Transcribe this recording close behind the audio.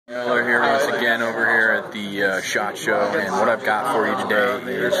again over here at the SHOT Show, and what I've got for you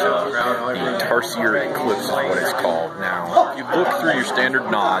today is the Tarsier Eclipse is what it's called. Now, if you look through your standard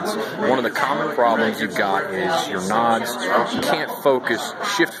nods, one of the common problems you've got is your nods can't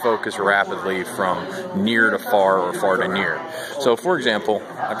shift focus rapidly from near to far or far to near. So, for example,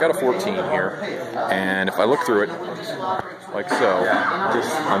 I've got a 14 here, and if I look through it, like so,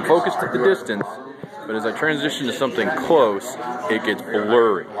 I'm focused at the distance, but as I transition to something close, it gets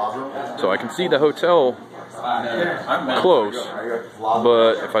blurry. So I can see the hotel close,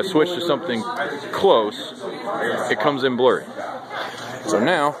 but if I switch to something close, it comes in blurry. So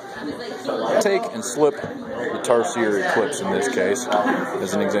now, take and slip the Tarsier Eclipse, in this case,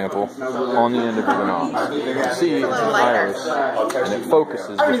 as an example, on the end of the knob. You see it's an iris, and it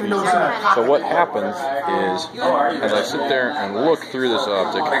focuses the feature. So what happens is, as I sit there and look through this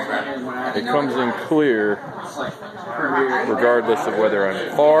optic, it comes in clear, regardless of whether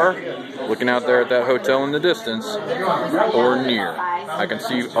I'm far, looking out there at that hotel in the distance, or near. I can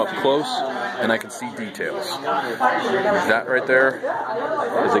see up close, and I can see details. That right there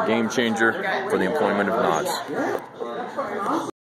is a game changer for the employment of nods.